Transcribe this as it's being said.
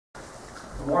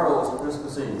tomorrow is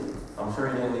Christmas Eve. I'm sure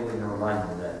you didn't need me to remind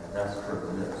you that. That's true,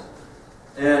 it is.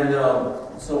 And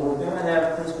so we're going to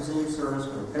have Christmas Eve service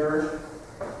for the parish,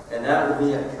 and that will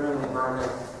be at Trinity Bergen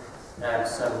at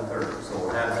 7:30. So we'll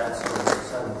have that service at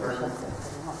 7:30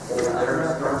 over there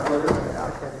at Starkweather.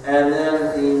 And then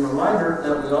the reminder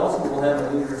that we also will have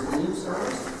a New Year's Eve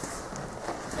service,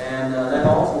 and that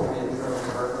also will be at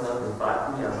Trinity Bergen up at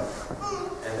 5 p.m.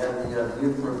 And then the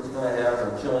youth group is going to have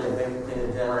a chili and baked potato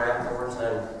dinner afterwards,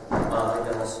 and they're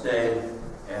going to stay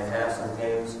and have some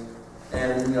games.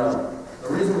 And the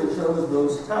reason we chose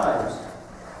those times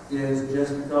is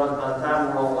just because by the time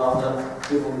we're all wound up,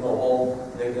 people can go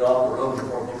home, they get off the road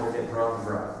before people get drunk and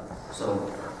drive.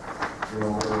 So,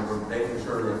 we're making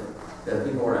sure that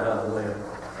people are out of the way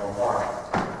of harm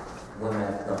when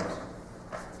that comes.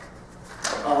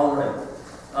 All right.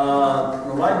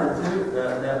 Reminder too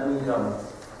that we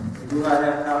do not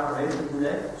have confirmation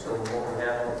today, so we won't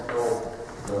have it until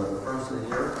the first of the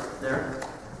year there.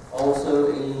 Also,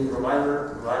 a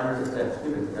reminder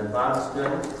that Bible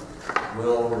study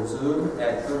will resume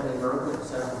at Trinity Bergen at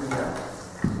 7 p.m.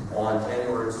 on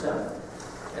January 7th.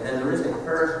 And then there is a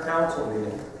parish council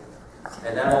meeting,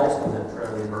 and that also is at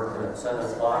Trinity Bergen at 7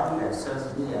 o'clock at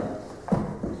 7 p.m.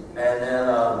 And then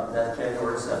that's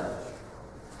January 7th.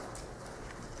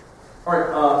 All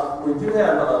right, we do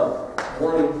have a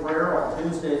morning prayer on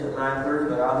Tuesdays at 9:30,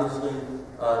 but obviously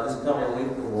this coming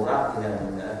week we will not be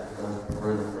having that because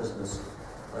we're in the Christmas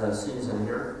season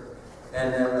here.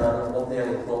 And then there won't be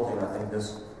any quilting, I think,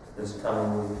 this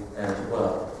coming week as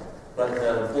well. But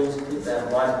please keep that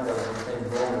in mind because things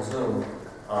will resume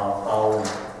following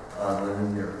the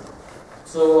new year.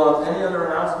 So, any other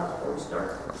announcements before we start?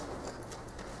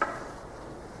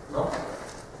 No?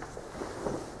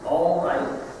 All right.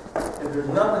 If there's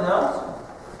nothing else,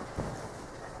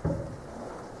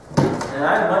 and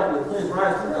I invite you to please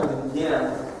rise with us again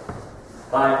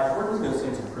we're just going to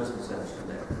sing some Christmas hymns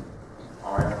today.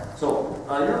 All right. So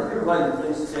you're invited to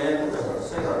please stand. We're going to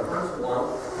sing our first one,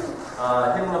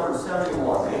 hymn number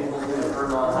 71. Angels in the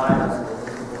Heard on High. That's the Lord.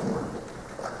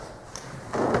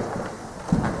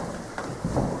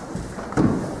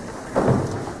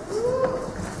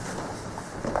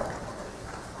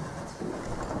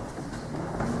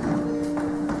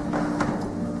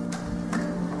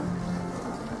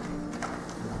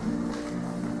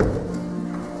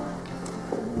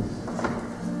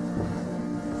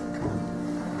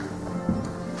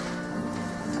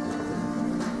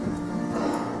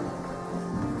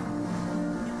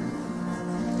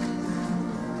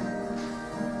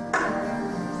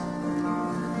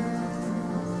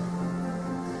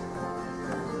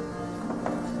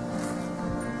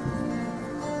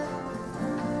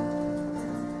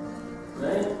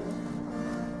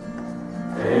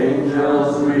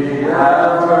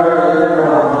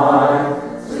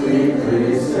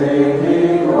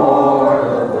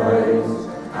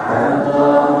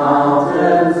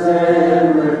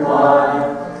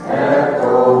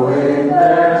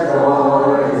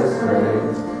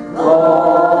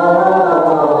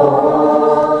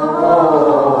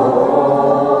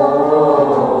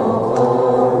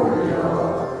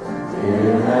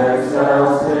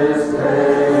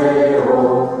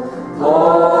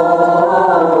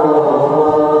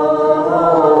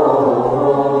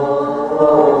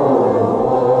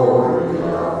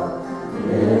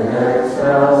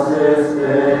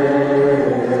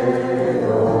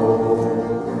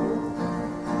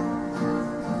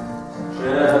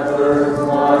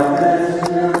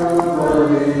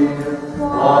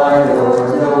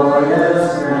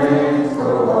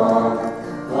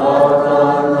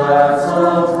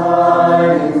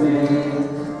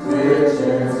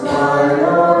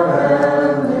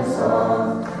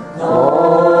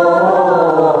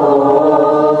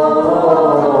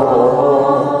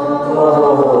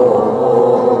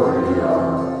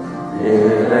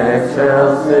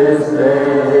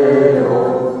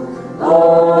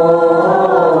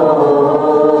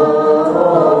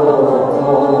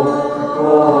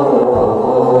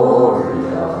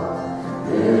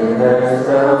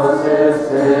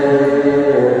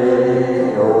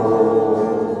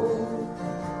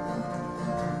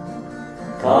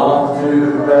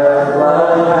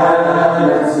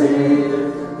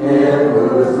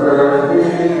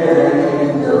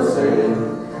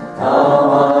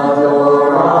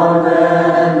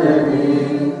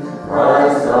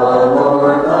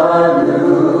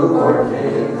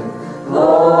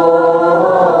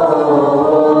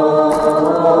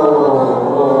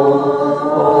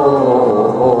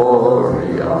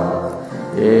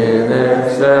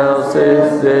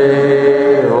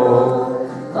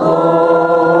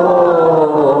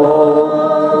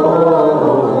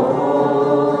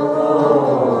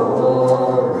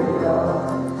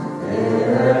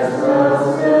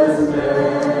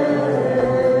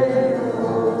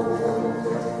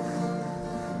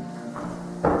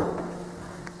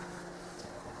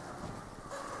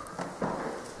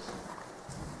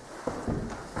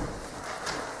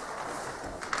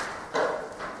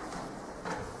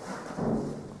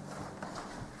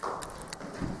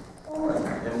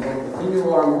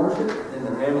 worship in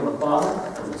the name of the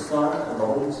Father, and the Son, and the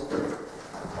Holy Spirit.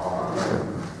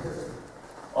 Amen.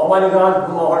 Almighty God,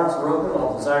 from whom all hearts are open,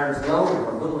 all desires known, and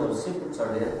from whom no secrets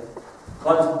are hid,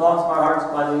 cleanse the thoughts of our hearts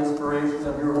by the inspiration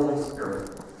of your Holy Spirit,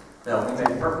 that we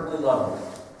may perfectly love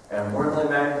you and worthily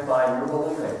magnify your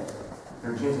holy name,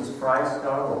 through Jesus Christ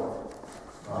our Lord.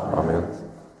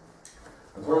 Amen.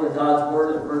 According to God's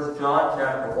word in 1 John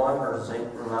chapter 1, verses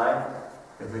 8 through 9,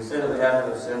 if we say that we have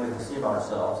no sin, we deceive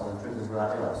ourselves, and the truth is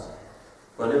not in us.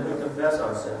 But if we confess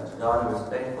our sins, God, who is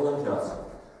faithful and just,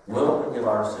 will forgive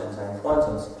our sins and cleanse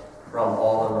us from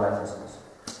all unrighteousness.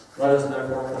 Let us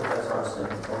therefore confess our sins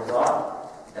before God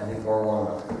and before one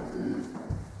another.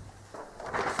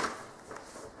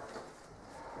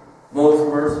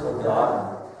 Most merciful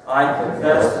God, I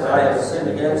confess that I have sinned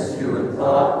against you in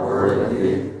thought, word, and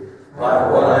deed,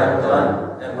 by what I have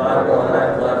done and by what I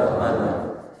have left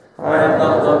undone. I have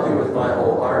not loved you with my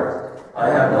whole heart. I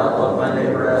have not loved my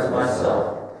neighbor as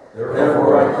myself.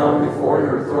 Therefore I come before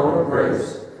your throne of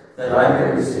grace, that I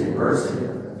may receive mercy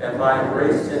and find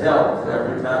grace to help in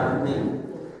every time of need.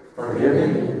 Forgive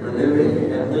me, renew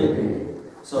me, and lead me,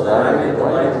 so that I may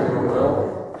delight in your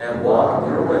will and walk in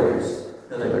your ways,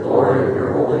 to the glory of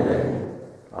your holy name.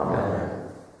 Amen.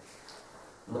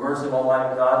 In the mercy of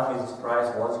Almighty God, Jesus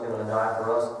Christ was given to die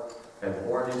for us, and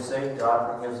for his sake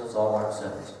God forgives us all our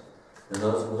sins. To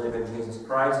those who believe in Jesus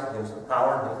Christ, he gives the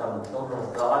power to become the children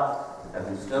of God, and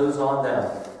bestows on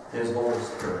them his Holy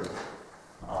Spirit.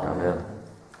 Amen.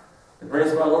 The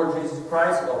grace of our Lord Jesus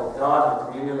Christ, the love of God, and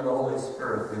the communion of the Holy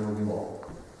Spirit be with you all.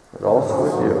 And also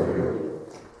with you.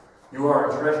 You are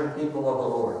a treasured people of the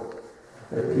Lord.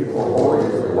 The people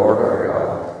holy to the Lord our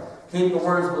God. Keep the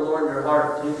words of the Lord in your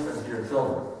heart, teach them to your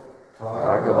children.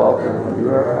 Talk about them when you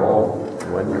are at home,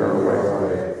 and when you are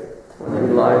away, when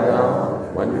you lie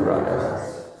down, when you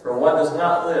rise. For one does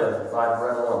not live by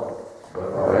bread alone,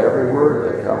 but by every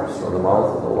word that comes from the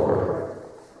mouth of the Lord.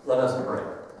 Let us pray.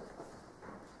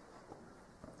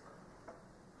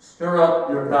 Stir up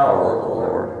your power, O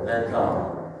Lord, and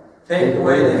come. Take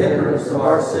away the hindrance of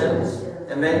our sins,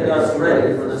 and make us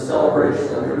ready for the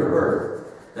celebration of your birth,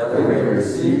 that we may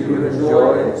receive you in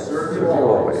joy and serve you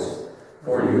always.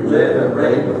 For you live and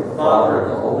reign with the Father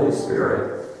and the Holy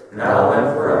Spirit, now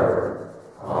and forever.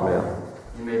 Amen.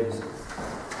 You may be seated.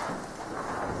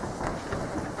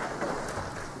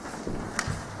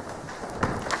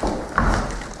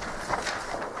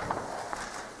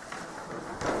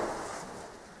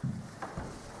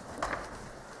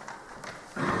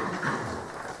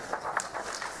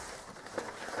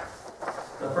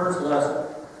 The first lesson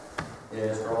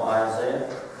is from Isaiah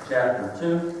chapter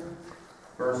 2,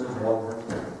 verses 1 through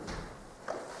 10.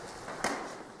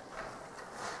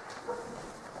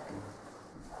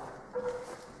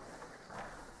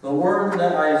 The word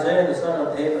that Isaiah the son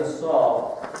of Amos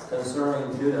saw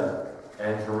concerning Judah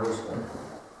and Jerusalem.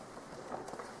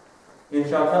 It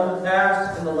shall come to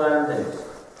pass in the latter days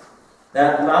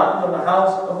that the mountain of the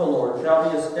house of the Lord shall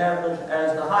be established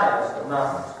as the highest of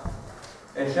mountains,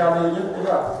 and shall be lifted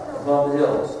up above the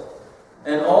hills,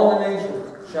 and all the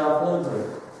nations shall flow to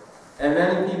it. And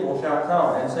many people shall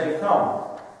come and say, Come,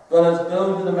 let us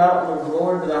go to the mountain of the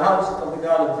Lord, to the house of the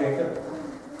God of Jacob,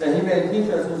 that he may teach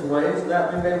us his ways,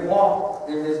 that we may walk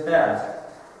in his paths.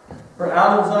 For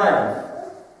out of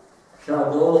Zion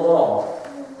shall go the law,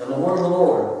 and the word of the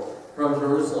Lord from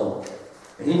Jerusalem.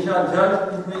 And he shall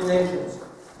judge between nations,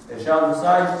 and shall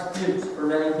decide disputes for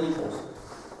many peoples.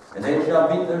 And they shall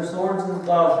beat their swords into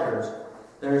plowshares,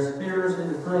 their spears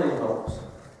into pruning hooks.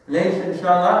 Nation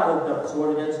shall not lift up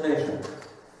sword against nation,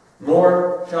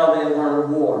 nor shall they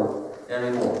learn war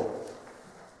any more.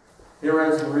 Here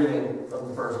ends the reading of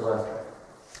the first lesson.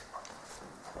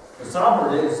 The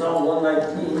psalm today is Psalm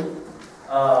 119,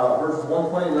 verses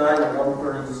 129 and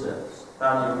 136.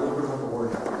 Found in the book of the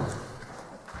Word.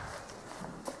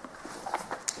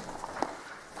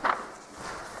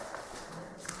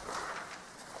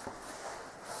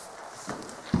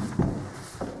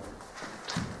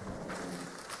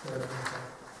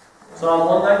 Psalm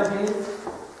 119,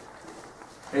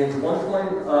 page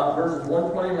 120, verses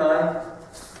 129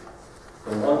 to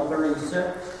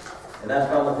 136, and that's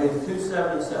found on page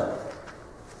 277.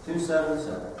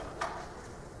 277.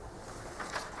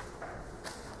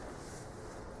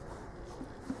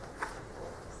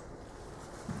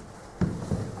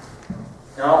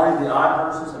 Now I'll read the odd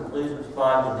verses, and please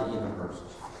respond to the even verses.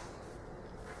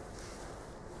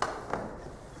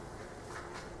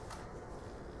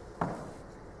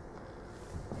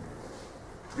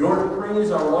 Your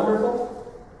decrees are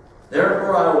wonderful,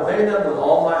 therefore I obey them with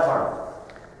all my heart.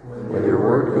 When your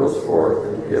word goes forth,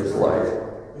 it gives light.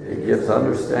 It gives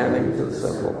understanding to the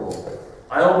simple.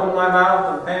 I open my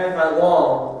mouth and pant, I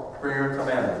long for your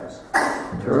commandments.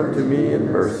 Turn to me in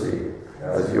mercy,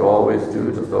 as you always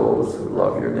do to those who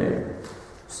love your name.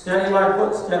 Steady my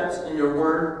footsteps in your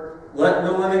word. Let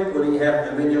no iniquity have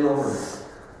dominion over me.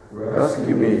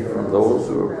 Rescue me from those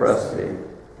who oppress me,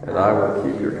 and I will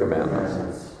keep your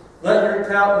commandments. Let your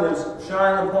countenance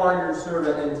shine upon your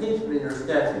servant and teach me your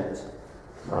statutes.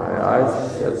 My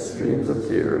eyes shed streams of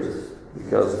tears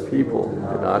because people do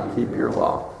not keep your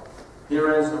law.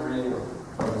 Here ends the reading of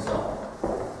the psalm.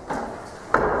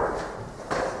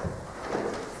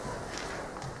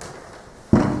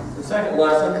 The second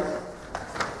lesson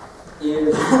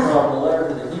is from the letter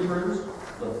to the Hebrews,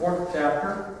 the 4th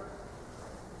chapter,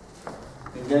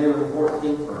 beginning with the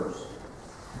 14th verse.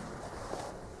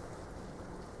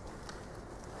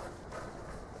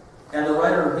 And the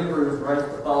writer of Hebrews writes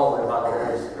the following about the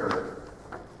Holy Spirit.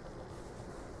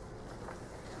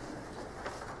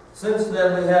 Since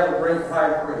then we have a great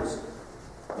high priest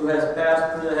who has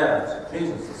passed through the heavens,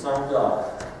 Jesus, the Son of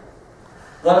God.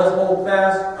 Let us hold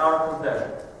fast our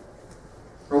confession.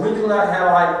 For we do not have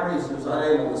a high priest who is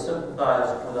unable to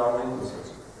sympathize with our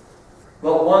weaknesses,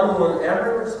 but one who in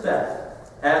every respect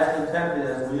has been tempted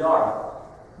as we are,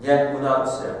 yet without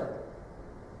sin.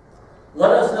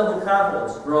 Let us in the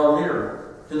confidence draw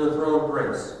near to the throne of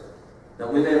grace,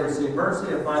 that we may receive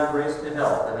mercy and find grace to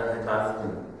help in every time of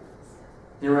need.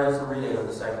 Here ends the reading of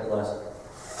the second lesson.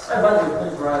 I invite you to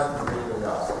please rise for the reading of the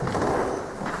gospel.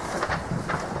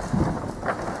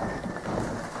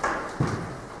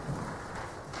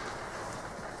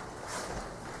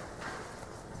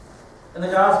 And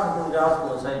the gospel from the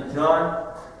Gospel of St.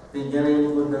 John,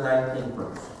 beginning with the 19th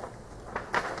verse.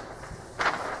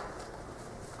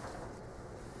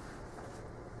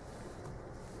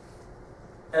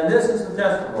 And this is the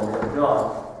testimony of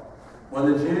John, when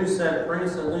the Jews sent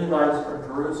priests and Levites from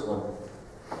Jerusalem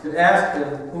to ask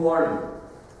him, "Who are you?"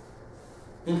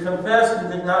 He confessed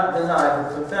and did not deny,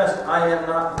 but confessed, "I am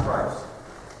not the Christ."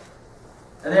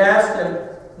 And they asked him,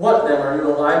 "What then? Are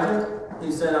you Elijah?"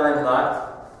 He said, "I am not."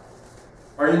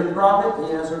 "Are you the prophet?"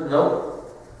 He answered, "No."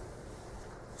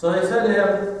 So they said to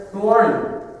him, "Who are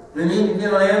you? We need to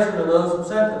give an answer to those who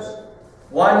sent us.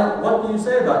 What do you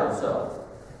say about yourself?"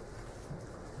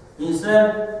 He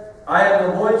said, "I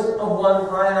am the voice of one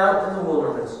crying out in the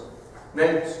wilderness,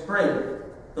 make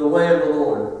straight the way of the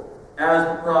Lord, as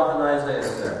the prophet Isaiah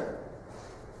said."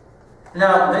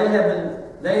 Now they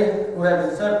who had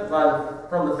been sent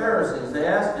from the Pharisees, they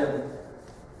asked him,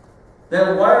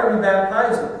 "Then why are you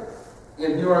baptizing,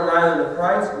 if you are neither the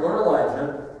Christ nor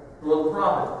Elijah nor the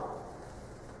prophet?"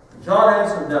 John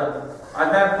answered them, "I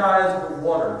baptize with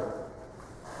water,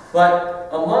 but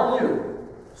among you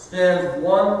stands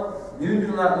one you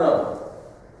do not know,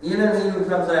 even he who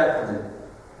comes after me,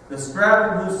 the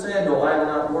strap of whose sandal I am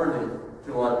not worthy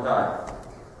to untie."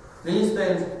 These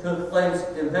things took place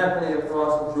in Bethany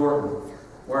across the Jordan,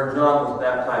 where John was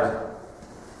baptizing.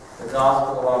 The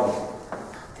Gospel of our Lord.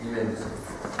 You may be seated.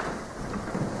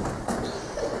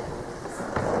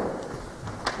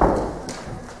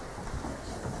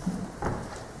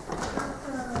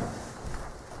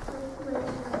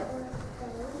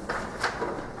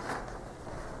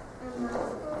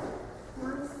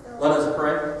 Let us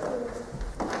pray.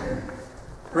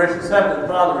 Gracious Heavenly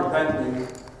Father, we thank you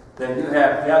that you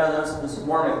have gathered us this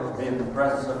morning to be in the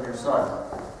presence of your Son.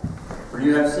 For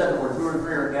you have said, where two or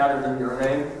three are gathered in your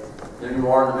name, there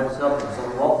you are in the midst of them. So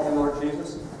we welcome you, Lord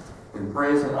Jesus. We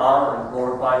praise and honor and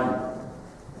glorify you.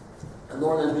 And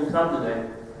Lord, as we come today,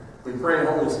 we pray,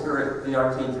 Holy Spirit, be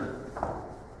our teacher.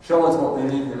 Show us what we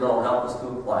need to know and help us to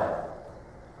apply it.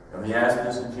 And we ask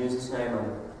this in Jesus' name,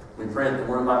 and we pray that the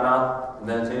word of my mouth, the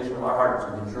meditation of our hearts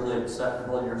will be truly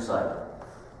acceptable in your sight,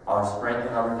 our strength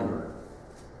and our Redeemer.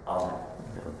 Amen.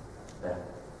 Amen.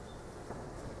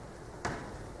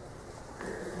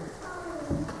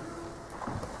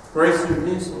 Grace and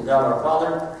peace from God our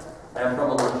Father and from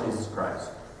the Lord Jesus Christ.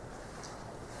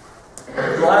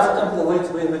 The last couple of weeks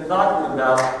we've been talking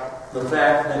about the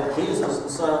fact that Jesus, the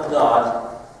Son of God,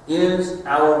 is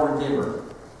our Redeemer.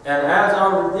 And as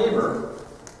our Redeemer,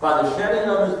 by the shedding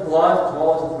of his blood as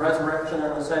well as his resurrection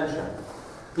and ascension,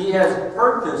 he has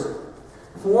purchased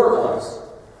for us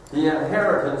the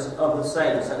inheritance of the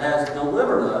saints and has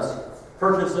delivered us,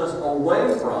 purchased us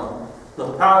away from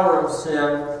the power of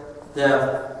sin,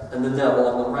 death, and the devil,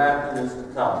 and the wrath that is to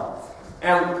come.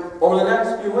 And over the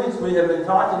next few weeks we have been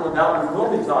talking about, we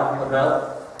will be talking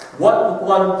about, what the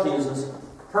blood of Jesus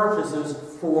purchases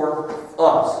for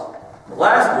us.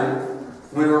 Last week,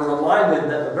 we were reminded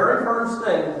that the very first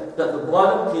thing that the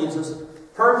blood of Jesus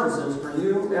purchases for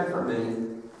you and for me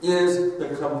is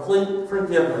the complete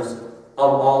forgiveness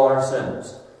of all our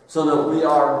sins, so that we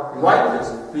are righteous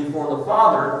before the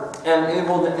Father and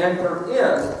able to enter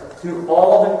in to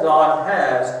all that God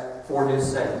has for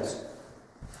His saints.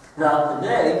 Now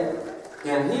today,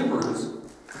 in Hebrews,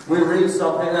 we read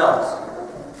something else.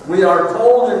 We are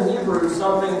told in Hebrews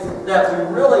something that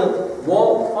we really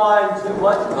won't find too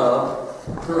much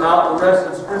of throughout the rest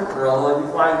of Scripture, although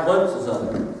we find glimpses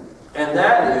of it. And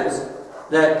that is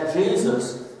that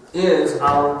Jesus is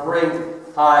our great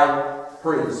high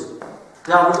priest.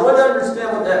 Now, if we're going to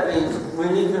understand what that means, we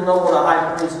need to know what a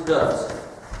high priest does.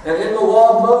 And in the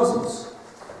law of Moses,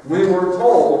 we were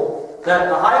told that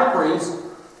the high priest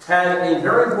had a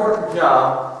very important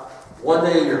job one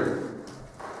day a year.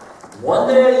 One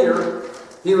day a year,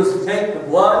 he was to take the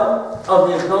blood of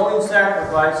the atoning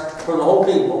sacrifice for the whole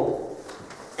people,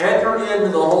 enter into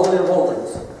the Holy of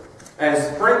Holies, and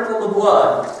sprinkle the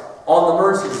blood on the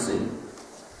mercy seat,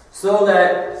 so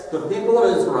that the people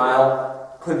of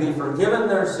Israel could be forgiven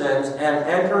their sins and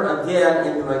enter again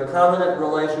into a covenant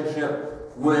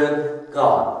relationship with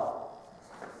God.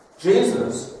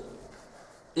 Jesus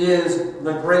is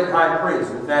the great high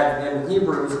priest. In fact, in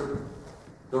Hebrews,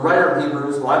 the writer of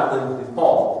Hebrews, who I believe is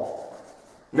Paul,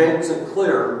 makes it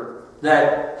clear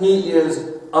that he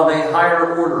is of a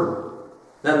higher order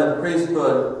than the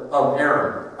priesthood of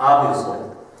Aaron, obviously.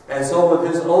 And so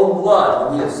with his own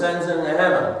blood, when he ascends into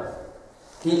heaven,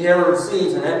 he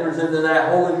intercedes and enters into that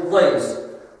holy place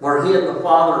where he and the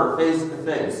Father are face to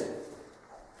face.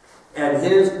 And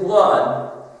his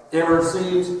blood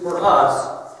intercedes for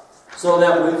us so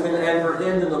that we can enter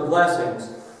into the blessings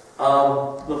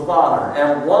of the Father.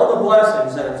 And one of the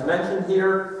blessings that is mentioned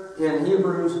here in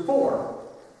Hebrews 4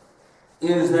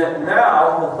 is that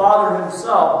now the Father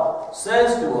himself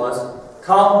says to us,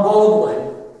 "Come boldly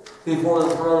before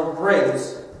the throne of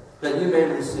grace, that you may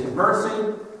receive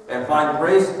mercy and find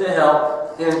grace to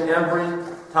help in every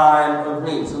time of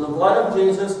need." So the blood of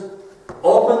Jesus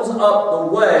opens up the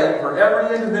way for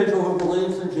every individual who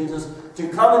believes in Jesus to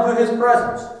come into his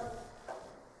presence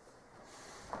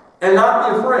and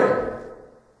not be afraid.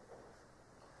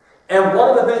 And one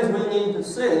of the things we need to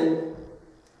see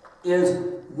is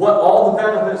what all the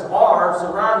benefits are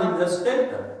surrounding this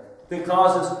statement,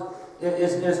 because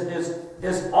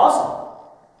it's awesome.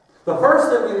 The first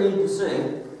thing we need to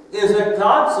see is that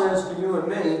God says to you and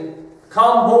me,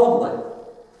 "Come boldly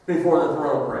before the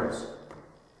throne of grace."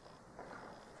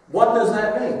 What does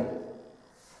that mean?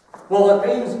 Well, it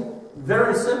means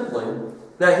very simply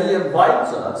that he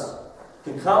invites us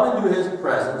to come into his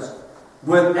presence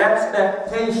with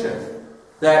expectation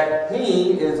that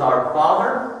he is our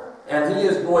Father and he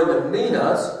is going to meet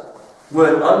us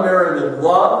with unmerited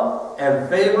love and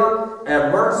favor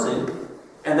and mercy,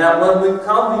 and that when we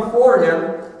come before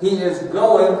him, he is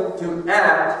going to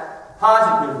act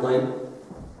positively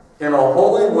in a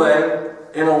holy way,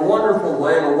 in a wonderful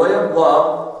way, in a way of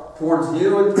love towards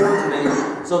you and towards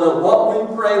me, so that what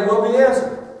we pray will be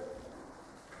answered.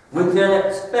 We can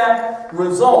expect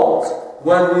results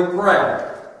when we pray,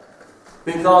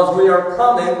 because we are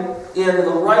coming in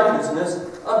the righteousness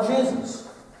of Jesus.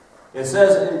 It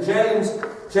says in James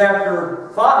chapter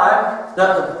 5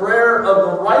 that the prayer of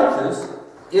the righteous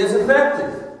is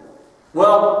effective.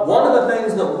 Well, one of the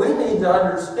things that we need to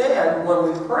understand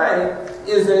when we pray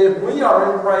is that if we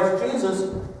are in Christ Jesus,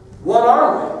 what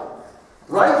are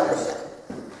we? Righteous.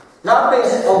 Not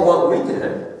based on what we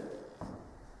did,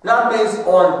 not based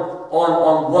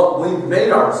on what we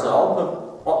made ourselves,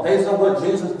 but based on what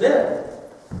Jesus did.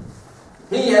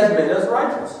 He has made us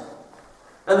righteous.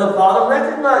 And the Father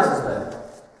recognizes that.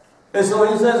 And so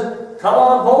he says, "Come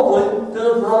on boldly to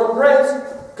the throne of grace,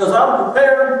 because I'm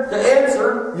prepared to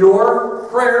answer your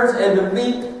prayers and to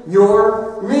meet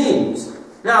your needs."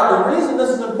 Now, the reason this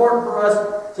is important for us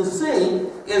to see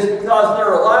is because there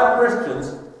are a lot of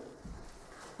Christians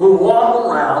who walk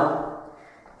around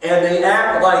and they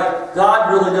act like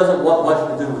God really doesn't want much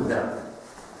to do with them,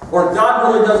 or God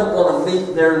really doesn't want to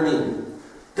meet their need.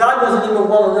 God doesn't even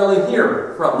want to really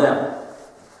hear from them.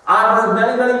 I've heard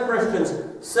many Christians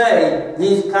say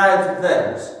these kinds of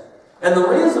things. And the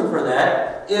reason for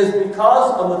that is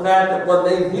because of the fact that when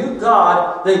they view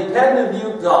God, they tend to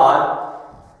view God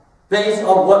based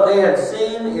on what they have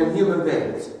seen in human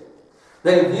beings.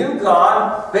 They view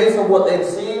God based on what they've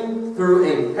seen through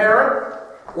a parent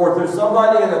or through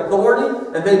somebody in authority,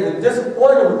 and they've been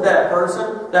disappointed with that person.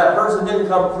 That person didn't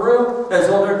come through, and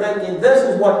so they're thinking, this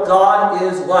is what God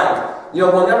is like. You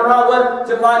know, whenever I went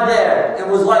to my dad, it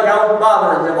was like I was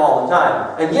bothering him all the time.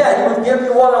 And yeah, he would give me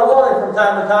what I wanted from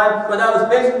time to time, but that was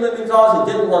basically because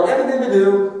he didn't want anything to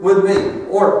do with me.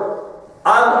 Or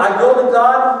I go to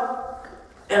God,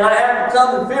 And I had to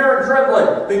come in fear and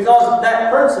trembling because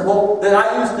that principal that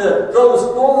I used to go to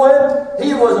school with,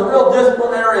 he was a real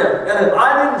disciplinarian. And if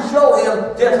I didn't show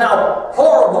him just how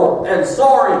horrible and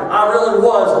sorry I really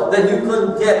was, then you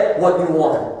couldn't get what you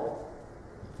wanted.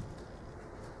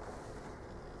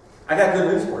 I got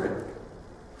good news for you.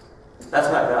 That's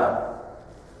not God.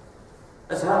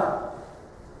 That's not.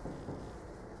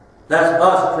 That's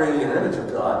us creating an image of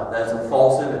God. That's a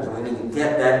false image. We need to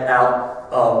get that out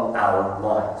of our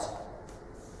minds.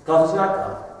 Because it's not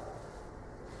God.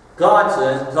 God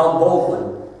says, come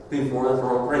boldly before the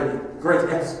throne of grace.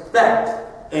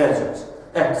 Expect answers.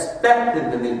 Expect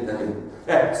Him to meet the need.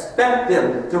 Expect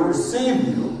Him to receive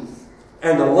you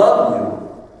and to love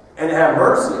you and to have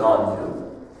mercy on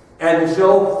you and to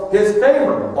show His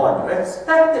favor upon you.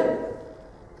 Expect it.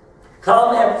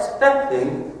 Come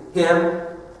expecting Him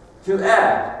to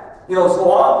act. You know, so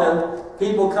often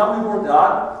people come before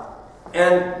God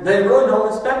and they really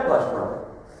don't expect much from Him.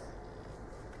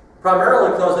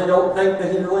 Primarily because they don't think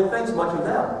that He really thinks much of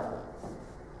them.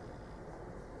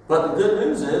 But the good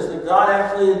news is that God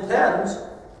actually intends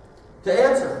to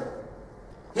answer.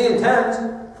 He intends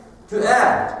to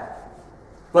act.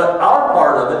 But our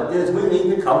part of it is we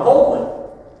need to come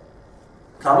boldly.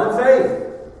 Come in faith.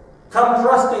 Come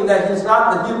trusting that He's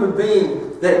not the human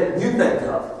being that you think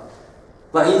of.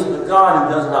 But He's the God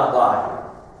who does not lie.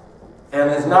 And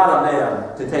is not a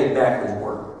man to take back His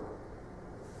word.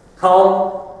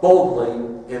 Come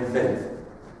boldly in faith.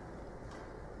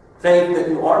 Faith that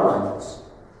you are righteous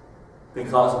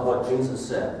because of what Jesus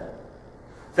said.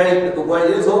 Faith that the way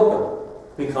is open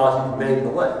because You've made the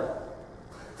way.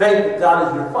 Faith that God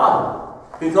is your Father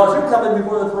because you're coming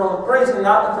before the throne of grace and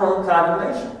not the throne of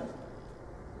condemnation.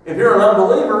 If you're an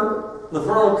unbeliever, the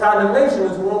throne of condemnation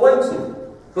is what awaits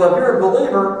you. So if you're a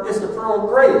believer, it's the throne of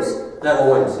grace that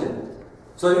awaits you.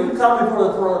 So you come before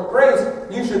the throne of grace,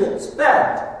 you should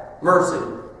expect mercy,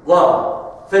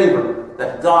 love, favor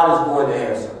that God is going to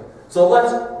answer. So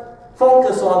let's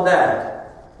focus on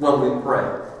that when we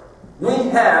pray. We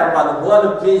have, by the blood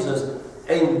of Jesus,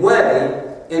 a way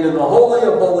into the Holy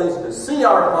of Holies to see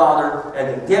our Father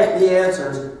and to get the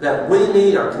answers that we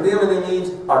need, our community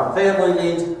needs, our family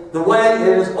needs. The way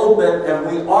is open, and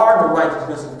we are the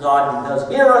righteousness of God. He does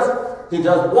hear us. He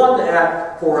does want to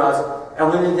act for us, and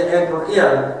we need to enter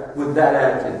in with that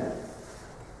attitude.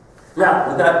 Now,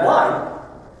 with that in mind,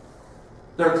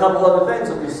 there are a couple other things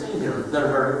that we see here that are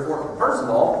very important. First of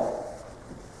all,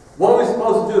 what are we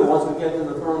supposed to do once we get to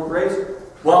the throne of grace?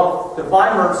 Well, to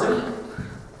find mercy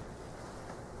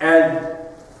and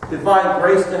to find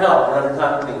grace to help in every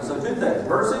time of need. So two things,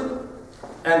 mercy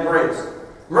and grace.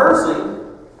 Mercy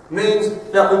means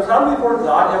that we come before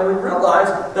God and we realize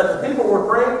that the people we're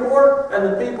praying for and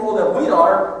the people that we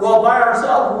are, well, by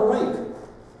ourselves, we're weak.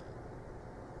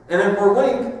 And if we're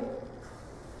weak,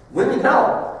 we need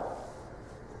help.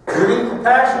 We need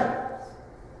compassion.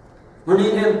 We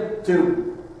need Him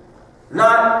to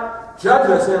not judge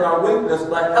us in our weakness,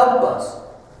 but help us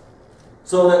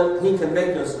so that He can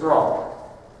make us strong.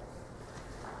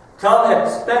 Come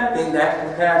expecting that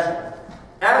compassion.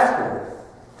 Ask for it.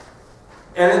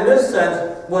 And in this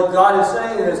sense, what God is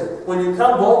saying is, when you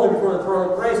come boldly before the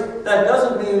throne of grace, that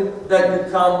doesn't mean that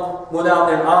you come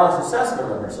without an honest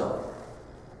assessment of yourself.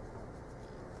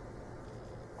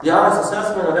 The honest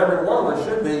assessment of every one of us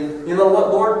should be, you know what,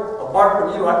 Lord? Apart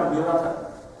from You, I can do nothing.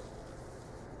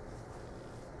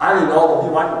 I need all of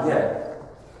You I can get.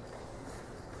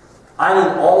 I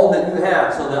need all that You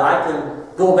have so that I can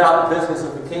go about the business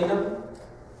of the kingdom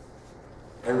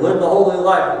and live the holy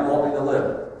life that You want me to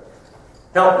live.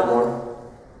 Help me, Lord.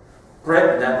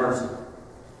 Grant me that mercy.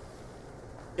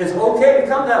 It's okay to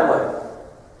come that way.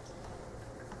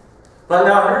 But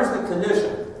now here's the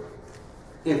condition.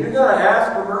 If you're going to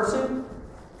ask for mercy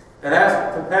and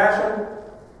ask for compassion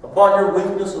upon your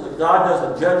weakness so that God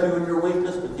doesn't judge you in your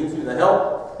weakness but gives you the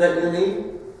help that you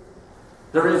need,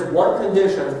 there is one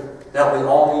condition that we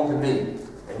all need to meet.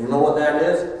 And you know what that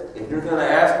is? If you're going to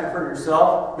ask it for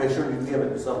yourself, make sure you give it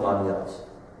to somebody else.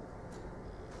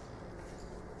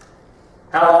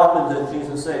 How often does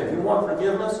Jesus say, if you want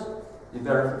forgiveness, you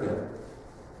better forgive.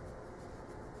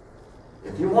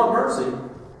 If you want mercy,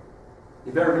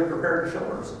 you better be prepared to show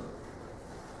mercy.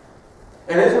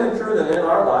 And isn't it true that in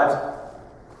our lives,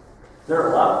 there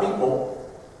are a lot of people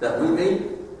that we meet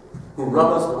who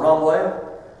rub us the wrong way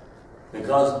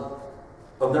because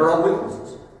of their own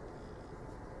weaknesses?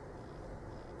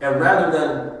 And rather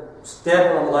than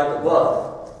stamping them like a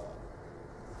glove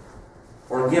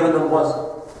or giving them what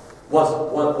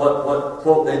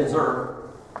quote they deserve.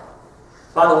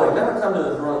 By the way, never come to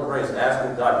the throne of grace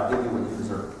asking God to give you what you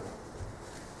deserve.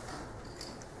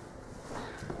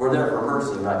 We're there for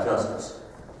mercy, not justice.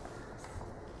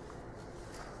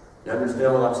 You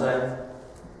understand what I'm saying?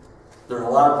 There's a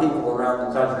lot of people around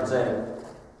the country saying,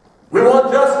 we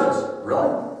want justice.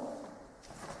 Really?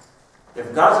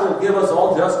 If God's going to give us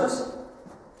all justice,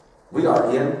 we are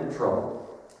in trouble.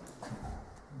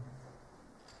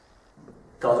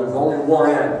 Because there's only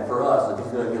one end for us that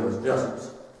He's going to give us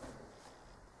justice.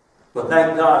 But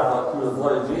thank God, through the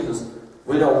blood of Jesus,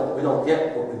 we don't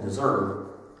get what we deserve.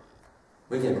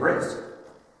 We get grace.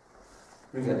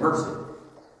 We get mercy.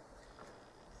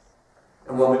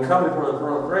 And when we come before the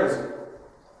throne of grace,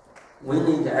 we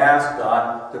need to ask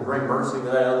God to bring mercy to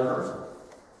that other person.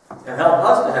 And help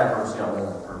us to have mercy on that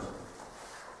other person.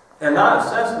 And not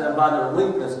assess them by their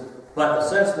weakness, but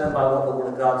assess them by what the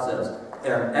Word of God says.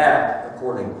 And act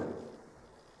accordingly.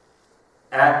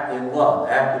 Act in love,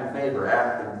 act in favor,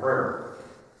 act in prayer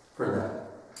for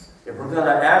that. If we're going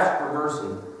to ask for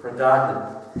mercy, for God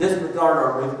to disregard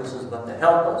our weaknesses, but to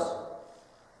help us,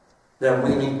 then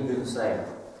we need to do the same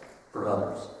for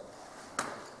others.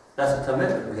 That's a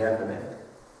commitment we have to make.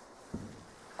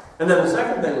 And then the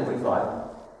second thing that we find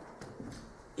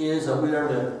is that we are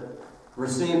to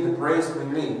receive the grace we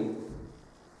need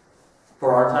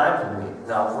for our times of need.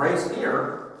 Now, grace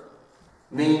here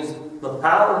means the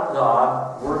power of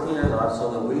God working in us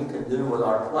so that we can do what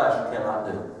our flesh cannot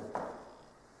do.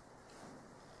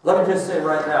 Let me just say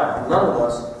right now, none of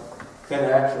us can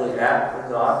actually act for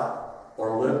God,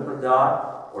 or live for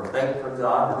God, or think for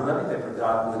God, or do anything for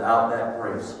God without that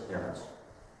grace in us.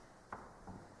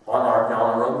 On our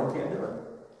own, we can't do it.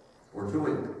 We're too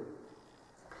weak.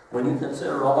 When you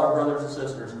consider all our brothers and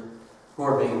sisters who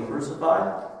are being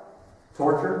crucified,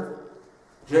 tortured,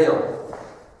 jailed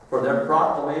for their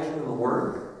proclamation of the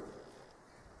Word,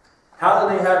 how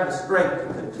do they have the strength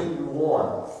to continue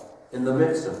on in the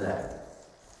midst of that?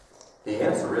 The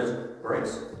answer is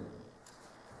grace.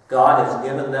 God has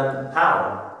given them the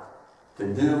power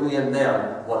to do in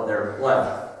them what their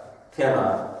flesh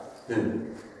cannot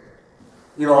do.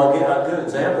 You know, again, a good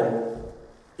example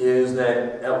is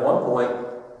that at one point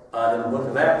in the book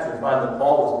of Acts, we find that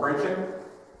Paul was preaching,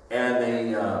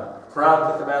 and the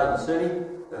crowd took him out of the city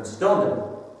and stoned him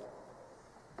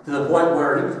to the point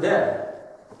where he was dead.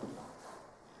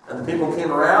 And the people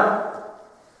came around,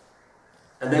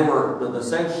 and the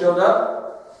saints showed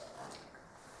up,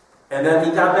 and then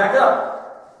he got back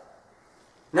up.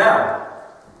 Now,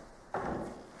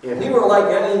 if he were like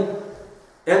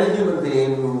any human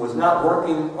being who was not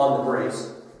working on the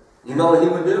grace, you know what he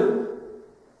would do?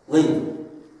 Leave.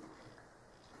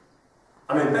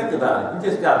 I mean, think about it. You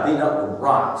just got beat up with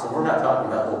rocks, and we're not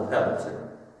talking about little pebbles here.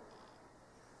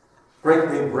 Great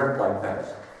big brick-like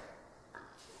things.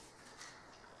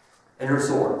 And you're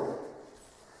sore.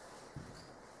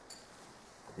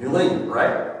 You leave,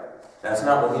 right? That's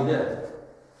not what he did.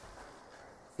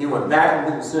 He went back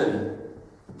into the city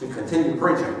to continue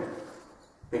preaching,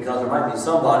 because there might be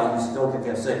somebody who still can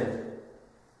get saved.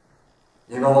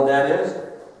 You know what that is?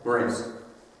 Grace.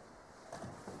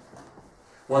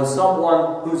 When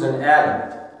someone who's an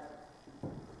addict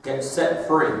gets set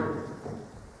free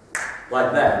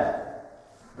like that,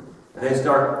 and they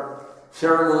start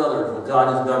sharing with others what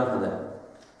God has done for them,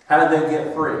 how do they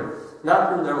get free?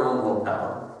 Not through their own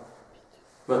willpower,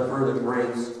 but through the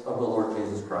grace of the Lord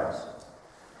Jesus Christ.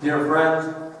 Dear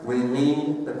friends, we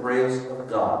need the grace of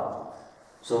God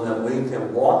so that we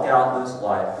can walk out this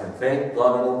life in faith,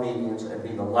 love, and obedience, and be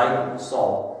the light and the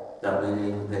salt that we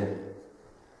need to be.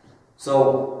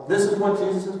 So, this is what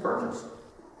Jesus has purchased.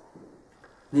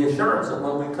 The assurance that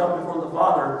when we come before the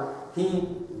Father, He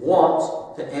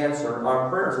wants to answer our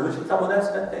prayers. We should come with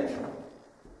expectation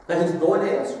that He's going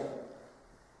to answer.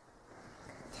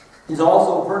 He's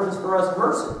also purchased for us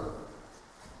mercy,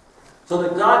 so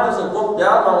that God doesn't look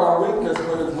down on our weakness,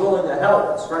 but is willing to help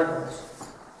and strengthen us.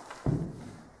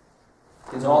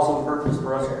 He's also purchased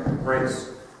for us grace,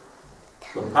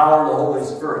 the power of the Holy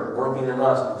Spirit working in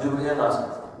us, to do in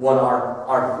us what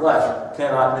our flesh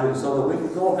cannot do, so that we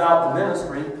can go about the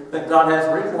ministry that God has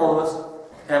written on us,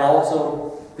 and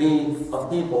also be a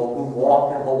people who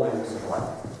walk in holiness and life.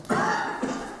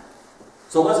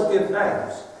 So let's give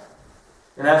thanks.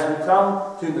 And as we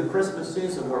come to the Christmas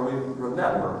season where we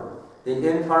remember the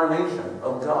incarnation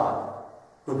of God,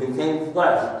 who became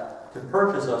flesh to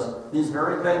purchase us these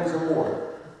very things and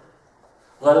more,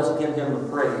 let us give Him the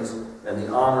praise and the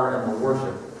honor and the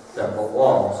worship that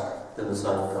belongs to the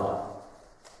Son of God.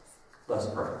 Let's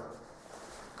pray.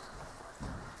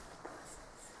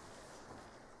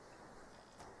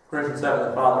 Gracious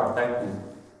Heavenly Father, I thank You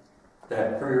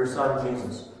that through Your Son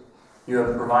Jesus, You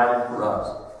have provided for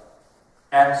us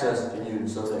access to You,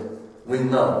 so that we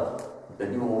know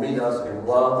that you will meet us in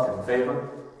love and favor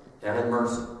and in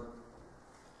mercy.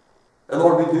 And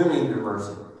Lord, we do need your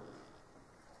mercy.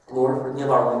 Lord, forgive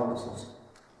our weaknesses.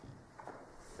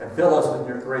 And fill us with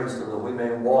your grace so that we may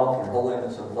walk in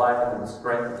holiness of life and in the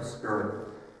strength of the Spirit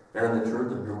and in the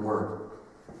truth of your word.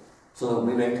 So that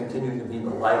we may continue to be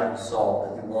the light and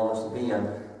salt that you want us to be in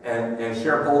and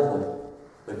share boldly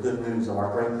the good news of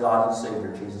our great God and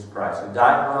Savior, Jesus Christ, who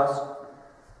died for us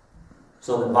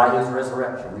so that by his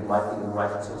resurrection we might be the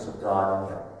righteousness of God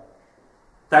in him.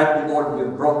 Thank you, Lord, that you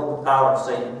have broken the power of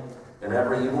Satan and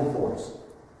every evil force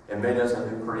and made us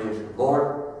a new creation.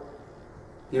 Lord,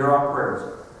 hear our prayers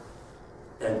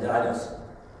and guide us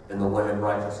in the way of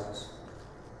righteousness.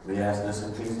 We ask this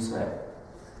in Jesus' name.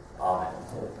 Amen.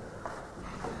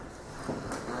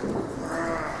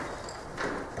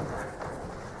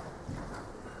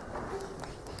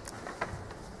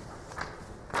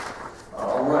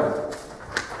 All right.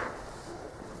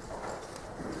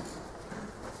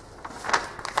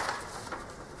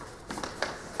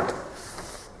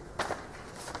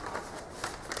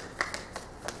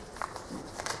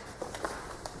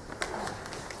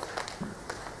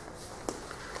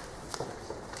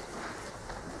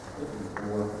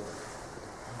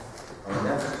 Our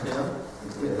next hymn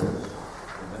is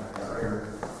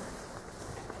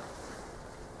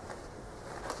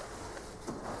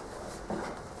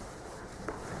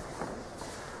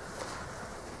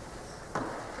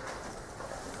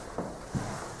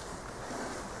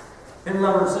hymn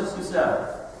number 67.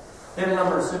 Hymn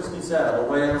number 67,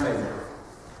 Away in a Manger.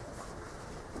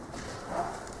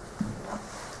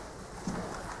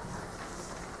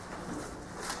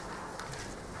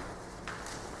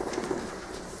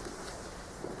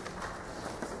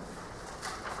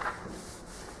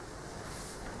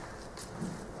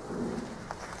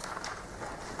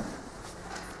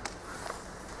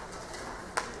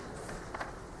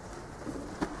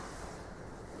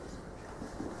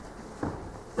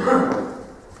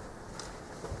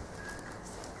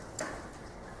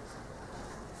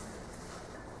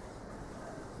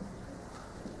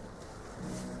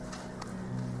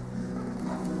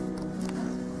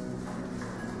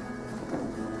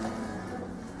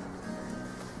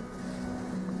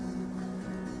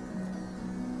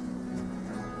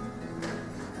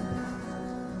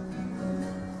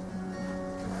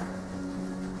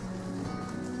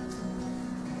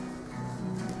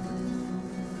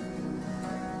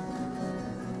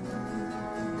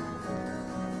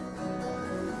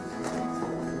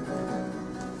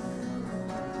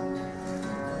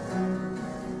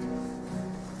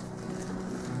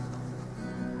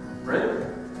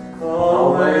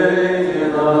 Away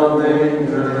in a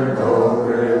manger, no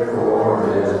great form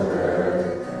is there.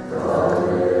 The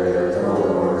little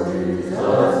Lord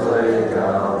Jesus laid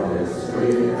down his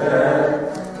sweet head.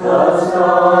 The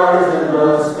stars in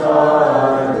the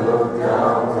sky looked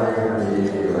down where he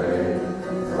lay.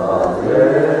 The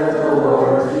little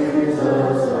Lord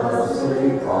Jesus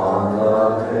asleep on the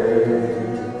hay.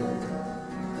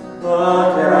 The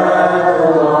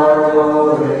cattle are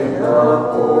going, the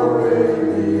poor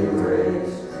baby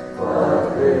waits,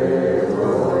 but big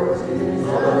Lord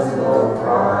Jesus, no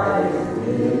crying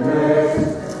he makes.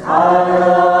 I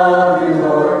love you,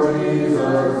 Lord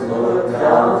Jesus, look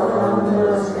down from the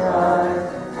sky,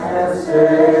 and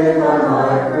stay by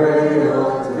my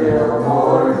cradle till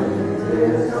morning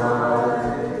is nigh.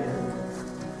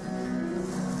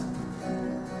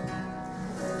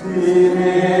 Be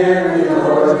near me,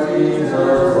 Lord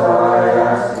Jesus, I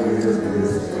ask you to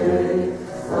stay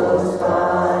close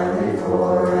by me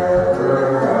forever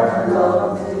and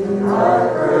love me, I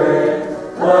pray.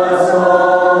 Bless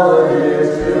all the dear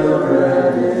children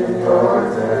in your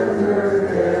tender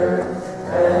care,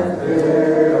 and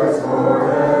bid us for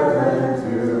heaven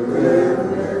to live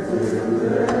with you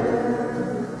there.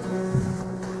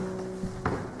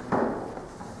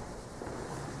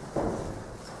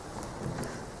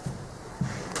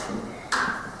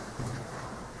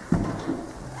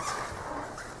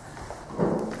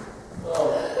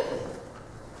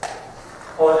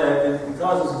 And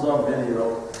because this is on video,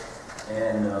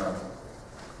 and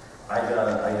I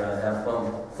gotta have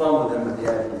fun with him if he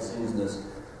actually sees this.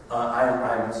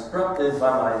 I'm instructed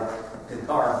by my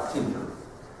guitar teacher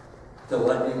to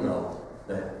let you know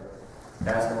that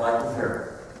Pastor Michael Perry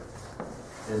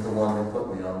is the one that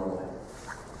put me on the way.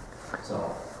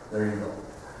 So there you go.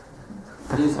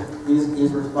 He's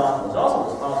responsible. He's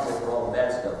also responsible for all the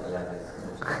bad stuff that I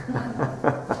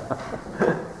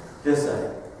did. Just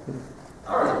saying.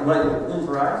 All right, everybody, please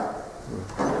rise.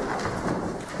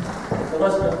 So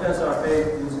let's confess our faith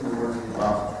using the words of the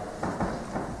Apostle.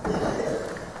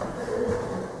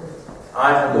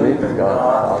 I believe in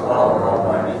God, the Father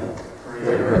Almighty,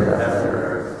 creator of heaven and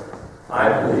earth.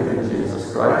 I believe in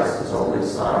Jesus Christ, his only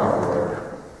Son, our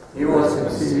Lord. He was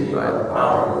conceived by the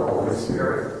power of the Holy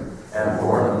Spirit and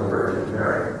born of the Virgin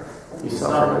Mary. He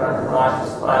suffered under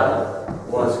Pontius Pilate,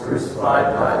 was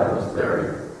crucified, died, and was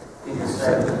buried. He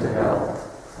descended into hell.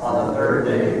 On the third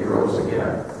day he rose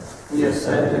again. He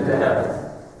ascended into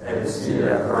heaven, and is seated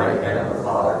at the right hand of the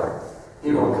Father.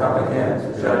 He will come again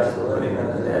to judge the living and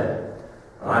the dead.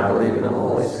 I believe in the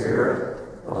Holy Spirit,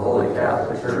 the Holy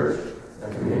Catholic Church, the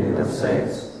communion of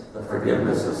saints, the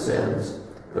forgiveness of sins,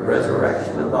 the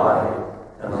resurrection of the body,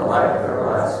 and the life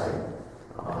everlasting.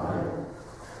 Amen.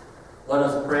 Let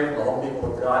us pray for the whole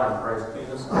people of God in Christ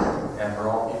Jesus, and for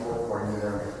all people according to their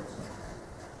merits.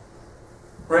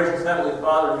 Gracious Heavenly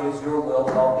Father, it is your will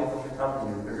that all people should come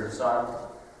to you through your Son.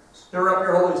 Stir up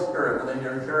your Holy Spirit within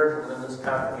your church and within this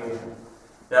congregation,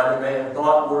 that we may in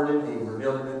thought, word, and deed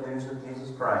reveal the good news of Jesus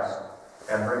Christ,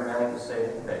 and bring many to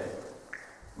saving faith.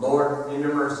 Lord, in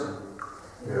your mercy,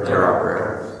 hear our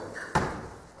prayers.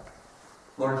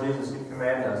 Lord Jesus, you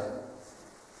command us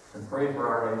to pray for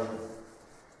our nation.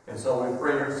 And so we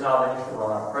pray your salvation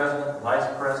on our President, Vice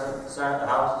President, Senate, the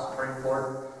House, the Supreme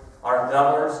Court, our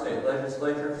governors, state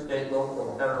legislatures, state,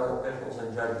 local, and federal officials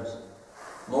and judges.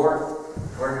 Lord,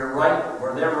 where you're right,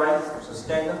 where they're right,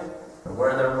 sustain them, and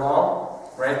where they're wrong,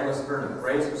 grant them the spirit of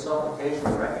grace and supplication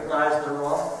to recognize they're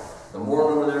wrong, to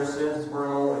mourn over their sins for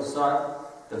an only Son,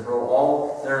 to throw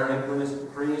all their iniquitous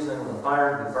decrees into the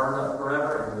fire to be burned up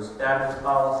forever, and to establish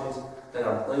policies that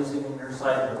are pleasing in your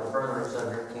sight and the furtherance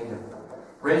of your kingdom.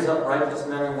 Raise up righteous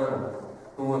men and women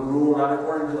who would rule not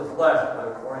according to the flesh, but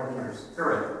according to your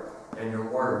Spirit and your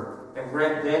word. And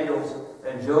grant Daniel's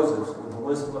and Joseph's with the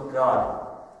wisdom of God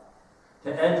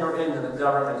to enter into the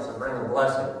governments and bring a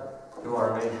blessing to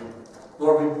our nation.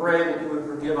 Lord, we pray that you would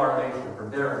forgive our nation for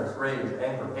bitterness, rage,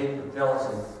 anger, hatred,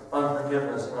 jealousy,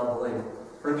 unforgiveness, and unbelief.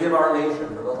 Forgive our nation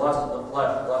for the lust of the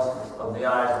flesh, lust of the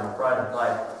eyes, and the pride of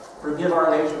life. Forgive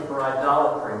our nation for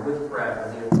idolatry, witchcraft,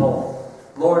 and the occult.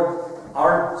 Lord,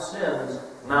 our sins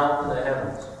mount to the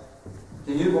heavens.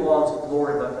 To you belongs the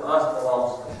glory, but to us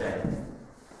belongs the shame.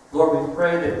 Lord, we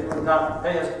pray that you would not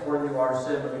repay us according to our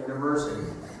sin, but in your mercy,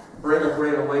 bring a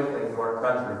great awakening to our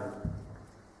country.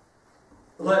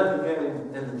 Let it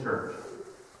begin in the church.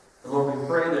 And Lord, we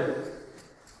pray that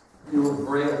you would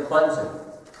bring a cleansing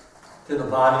to the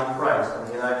body of Christ in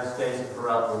the United States and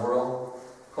throughout the world.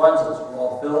 Cleanse us from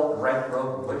all filth, rank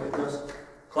growth, and wickedness.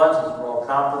 Cleanse us from all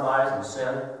compromise and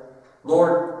sin.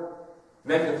 Lord,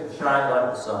 make us to shine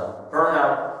like the sun. Burn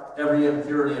out every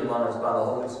impurity among us by the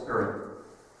Holy Spirit.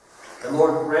 And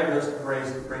Lord, grant us the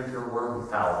grace to preach your word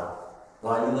with power,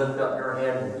 while you lift up your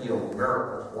hand and heal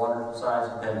miracles, wonders,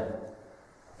 signs, and penance.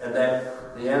 And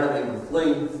that the enemy would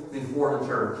flee before the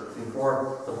church,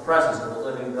 before the presence of the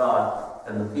living God,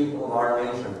 and the people of our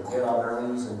nation would get on their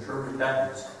knees in true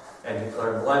repentance and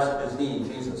declare, blessed is he,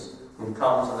 Jesus, who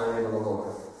comes in the name of the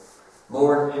Lord.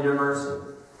 Lord, in your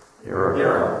mercy, hear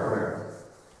our prayer.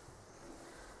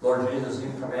 Lord Jesus,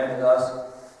 you commanded us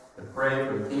to pray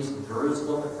for the peace of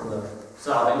Jerusalem and for the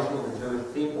salvation of the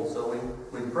Jewish people. So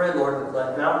we pray, Lord, that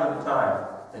let now be the time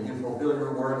that you fulfill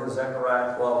your word in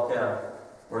Zechariah 12:10,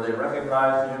 where they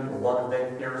recognize you, the one who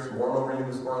they pierced, mourn over you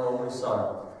as for an only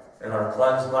Son, and are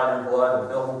cleansed by your blood and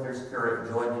filled with your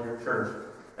Spirit, joined in your church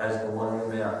as the one you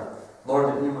meant. Lord,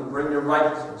 that you would bring your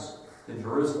righteousness to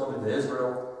Jerusalem and to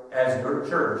Israel, as your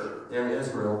church in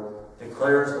Israel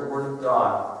declares the word of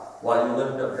God, while you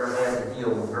lift up your hand to heal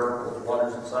with miracles,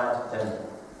 wonders, and signs of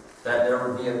tenderness. That there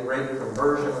would be a great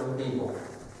conversion of the people,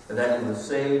 and that you would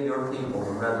save your people,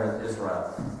 the remnant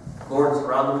Israel. Lord,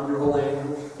 surround them with your holy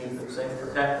angels, keep them safe,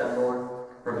 protect them, Lord,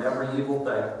 from every evil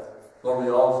thing. Lord,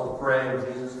 we also pray in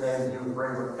Jesus' name that you would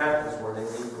bring repentance where they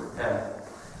need to repent,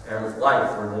 and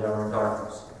light where they are in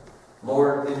darkness.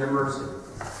 Lord, in your mercy,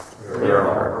 hear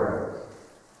our prayer.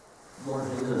 Lord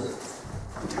Jesus,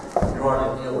 you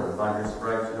are the healer. By your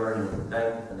stripes you are healed.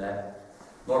 Thank you for that.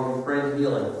 Lord, we pray the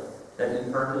healing that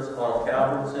you purchased on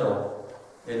Calvary's Hill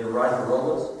in Roger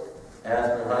Robles,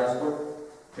 Aspen Heisler,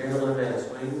 Jalen Van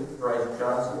Sweden, Bryce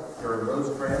Johnson, Jared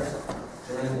Rosekrantz,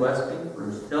 Janine Westby,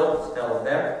 Bruce Tilts, Helen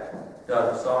Beck,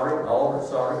 Doug Sorry, Oliver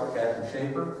Sorry, Kathy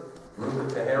Schaefer,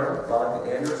 Rupert Tahara,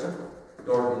 Monica Anderson,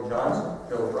 Dorothy Johnson,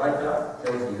 Joe Freitag,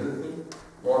 Josie Uthke,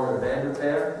 Lauren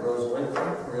Vanderpad, Rose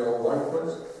Lincoln, Real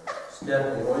Lundquist,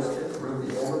 Stephanie Oyston,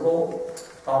 Ruby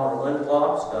Overbold, Palmer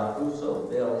Lindblom, Scott Uso,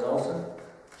 Dale Nelson,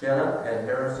 Jenna and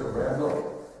Harrison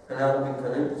Randall, Penelope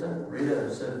Knudsen, Rita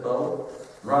and Sid Bowe,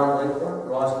 Ron Winkler,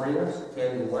 Ross Remus,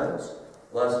 Candy Wentz,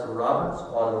 Lester Roberts,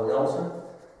 Otto Nelson,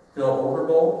 Phil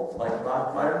Overbold, Mike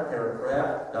Bachmeyer, Eric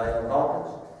Kraft, Diane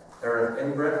Hawkins, Eric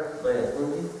Engbrecht, Leah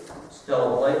Kluge,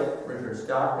 Stella Blake, Richard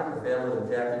Stockton, the family of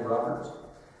Jackie Roberts.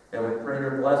 And we pray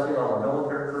your blessing on our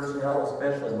military personnel,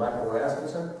 especially Michael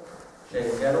Rasmussen,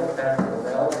 Shane Gettle, Patrick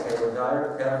O'Malley, Kayla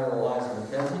Dyer, Kevin and Eliza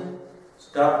McKenzie,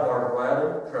 Scott Mark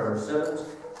Wiley, Trevor Simmons,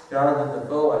 Jonathan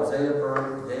Defoe, Isaiah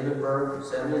Berg, David Berg,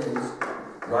 Sandy East,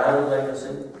 Riley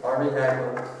Legacy, Harvey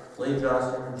Haglund, Lee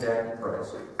Johnston, and Jackie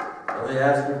Price. And we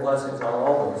ask your blessings on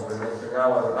all those we mention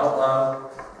now, whether out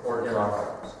loud or in our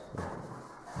hearts.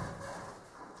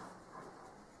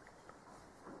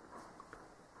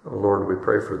 Oh Lord, we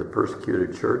pray for the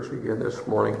persecuted church again this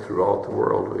morning throughout the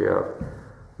world. We have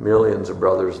millions of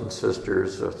brothers and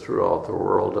sisters throughout the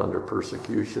world under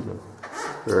persecution of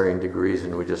varying degrees,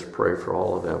 and we just pray for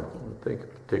all of them. I think in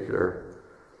particular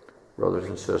brothers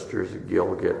and sisters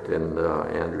Gilgit and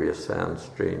Andrea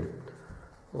Sandstream.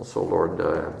 Also, Lord,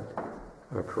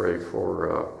 I pray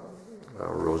for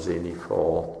Rosini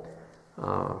Fall,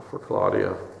 for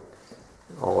Claudia,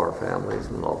 all our families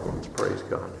and loved ones. Praise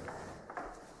God.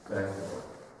 Thank you, Lord.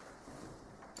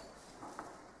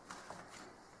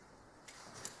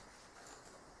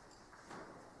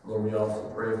 Lord, we also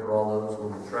pray for all those who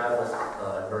will be traveling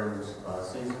during this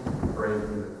season. Pray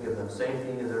to give them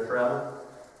safety in their travel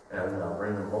and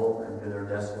bring them home and to their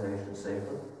destination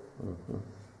safely. Mm-hmm.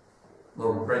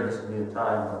 Lord, we pray this will be a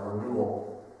time of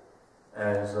renewal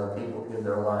as people give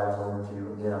their lives over to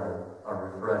you again and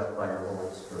are refreshed by your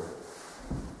Holy Spirit.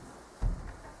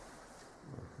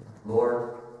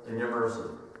 Lord, in your mercy,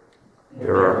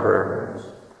 hear our prayers.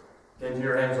 Into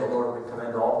your hands, O Lord, we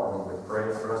commend all of them. We pray,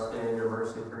 trusting in your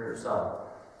mercy for your Son,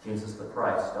 Jesus the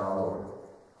Christ, our Lord.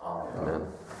 Amen. Amen.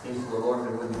 Peace of the Lord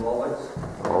be with you always.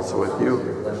 Also with you.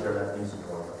 Let's share that peace of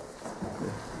the Lord.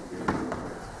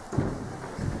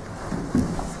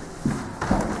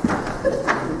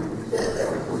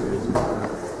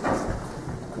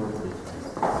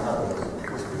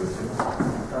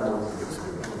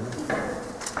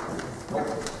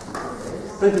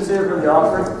 Please consider for the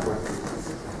offering.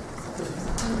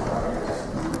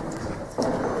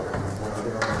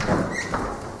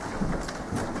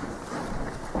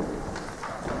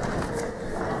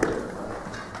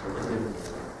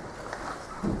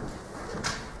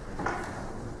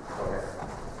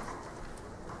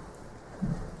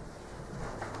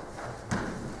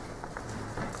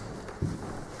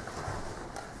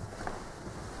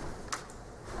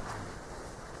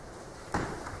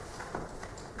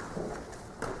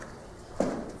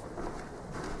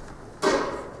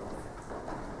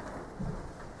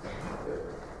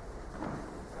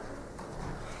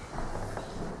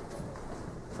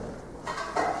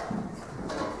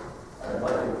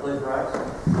 Please rise.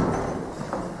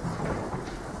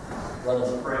 Let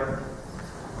us pray.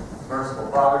 Merciful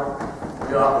Father,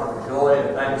 we offer with joy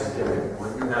and thanksgiving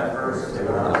what you have first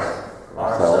given us,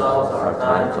 ourselves, our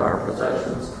times, our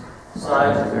possessions,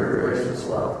 signs of your gracious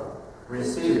love.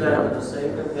 Receive them in the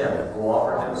same of him who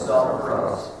offered himself for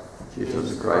us,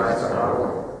 Jesus Christ our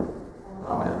Lord.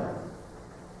 Amen.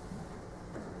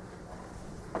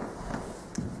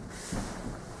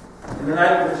 In the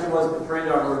night in which he was betrayed,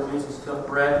 our Lord Jesus took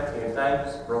bread, gave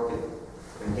thanks, broke it,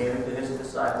 and gave it to his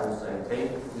disciples, saying,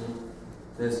 "Take, eat,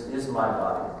 this is my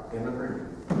body, given for you.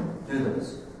 Do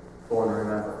this for the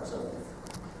remembrance of me."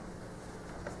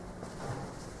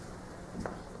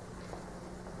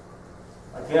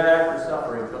 Again, after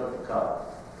supper, he took the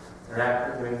cup, and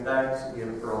after giving thanks, he gave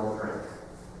it for all to drink,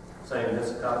 saying,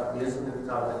 "This cup is the new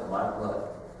covenant in my blood,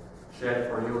 shed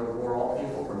for you and for all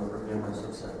people for the forgiveness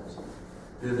of sins.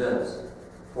 Do this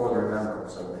for the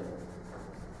remembrance of me."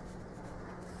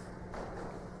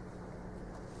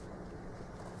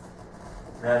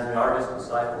 And as we are his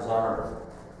disciples on earth,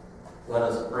 let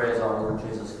us pray as our Lord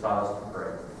Jesus taught us to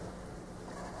pray.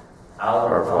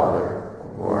 Our Father,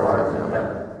 who art in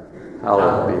heaven,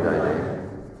 hallowed be thy name.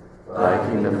 Thy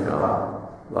kingdom come,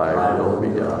 thy will be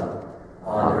done,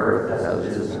 on earth as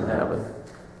it is in heaven.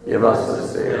 Give us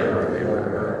this day our daily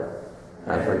bread,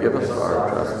 and forgive us our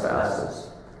trespasses,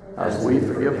 as we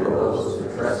forgive those who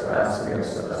trespass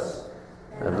against us.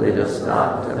 And lead us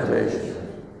not into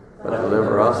temptation, but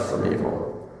deliver us from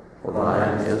evil. For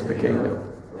thine is the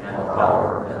kingdom, and the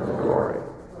power, and the glory,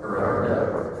 forever and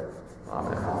ever.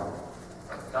 Amen.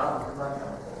 God,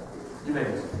 you may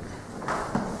be seated.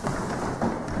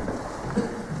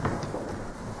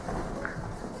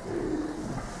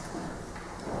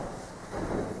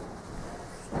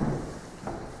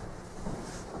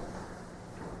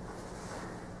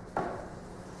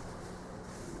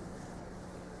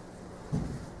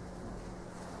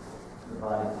 The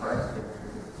body of Christ,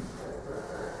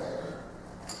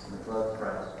 the blood of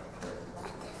Christ.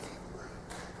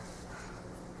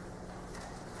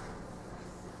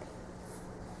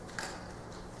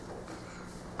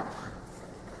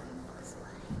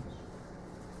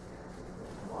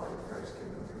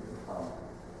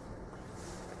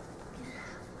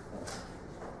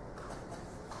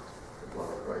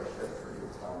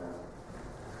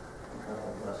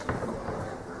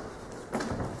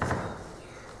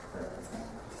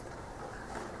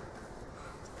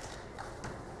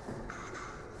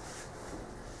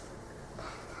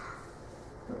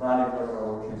 body and blood of our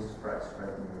Lord Jesus Christ,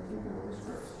 strengthen you and keep you with his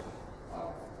grace.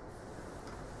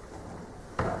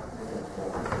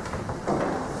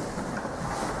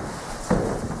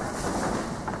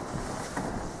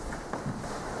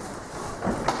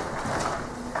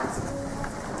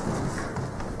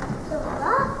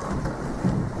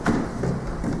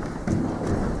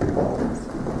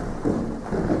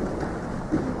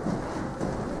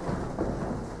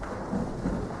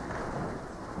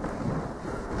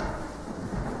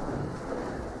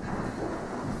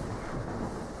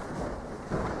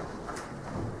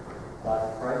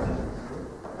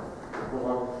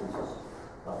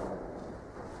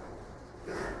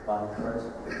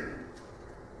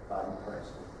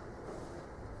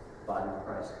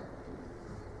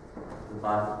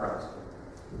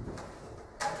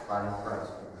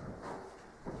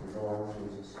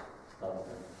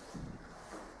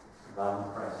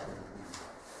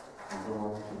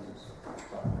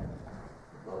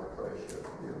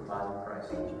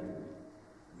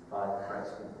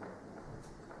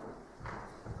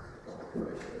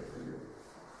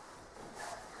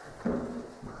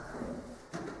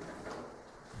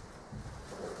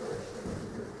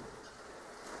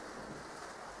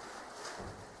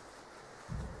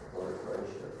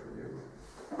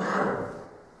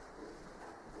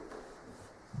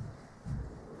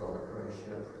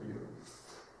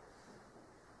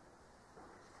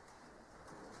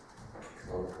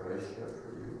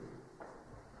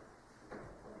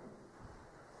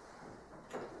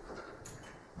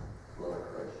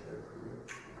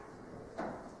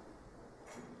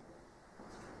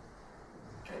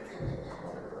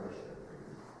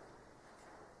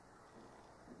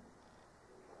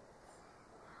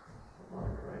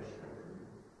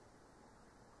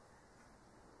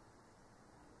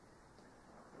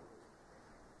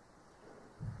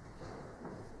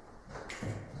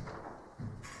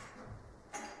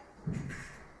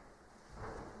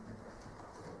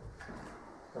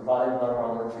 The body and blood of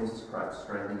our Lord Jesus Christ,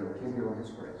 strengthen you and keep you in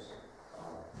his grace.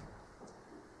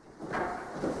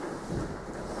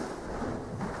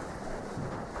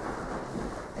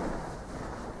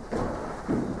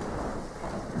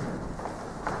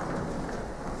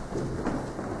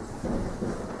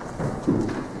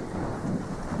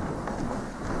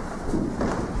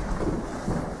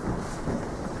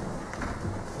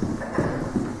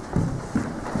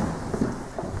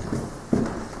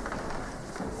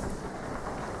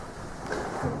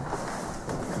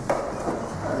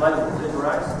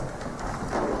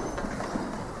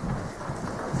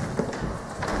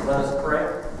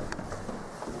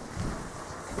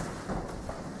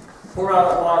 Pour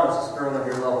out upon us the spirit of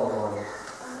your love, O Lord,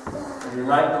 and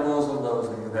unite the wills of those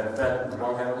that you have fed with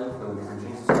one heavenly food through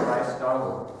Jesus Christ our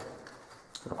Lord.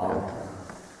 Amen.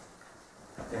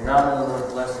 And now, O Lord,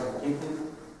 bless and keep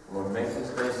you. Lord, make his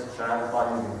face to shine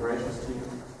upon you and be gracious to you.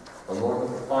 The Lord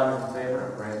will find you in favor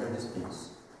and grant you his peace.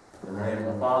 In the name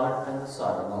of the Father, and the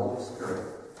Son, and the Holy Spirit,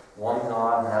 one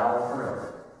God, now and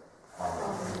forever.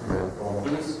 Amen. Go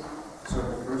in peace,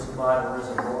 serve the crucified and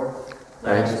risen Lord.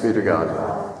 Thanks be to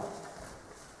God.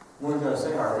 We're going to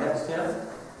sing our next hymn,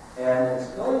 and it's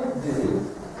going to be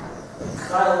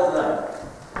Silent Night.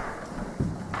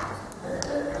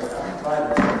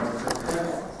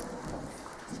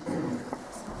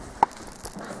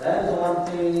 That is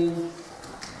on page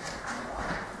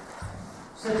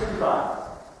 65.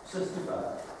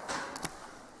 65.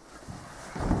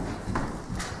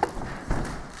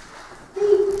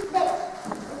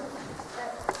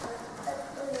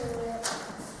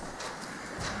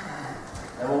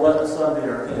 And we'll let the sun be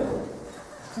our candle.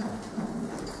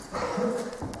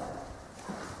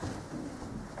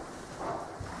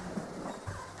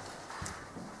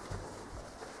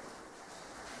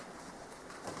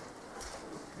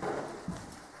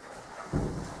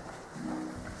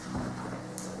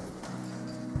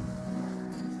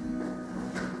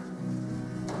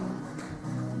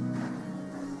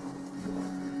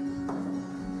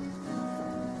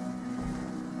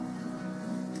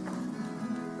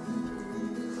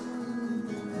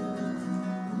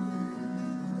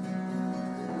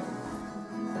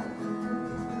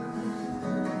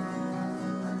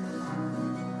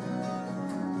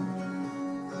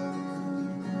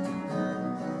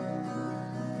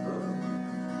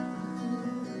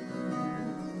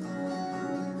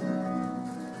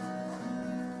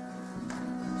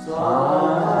 Amen.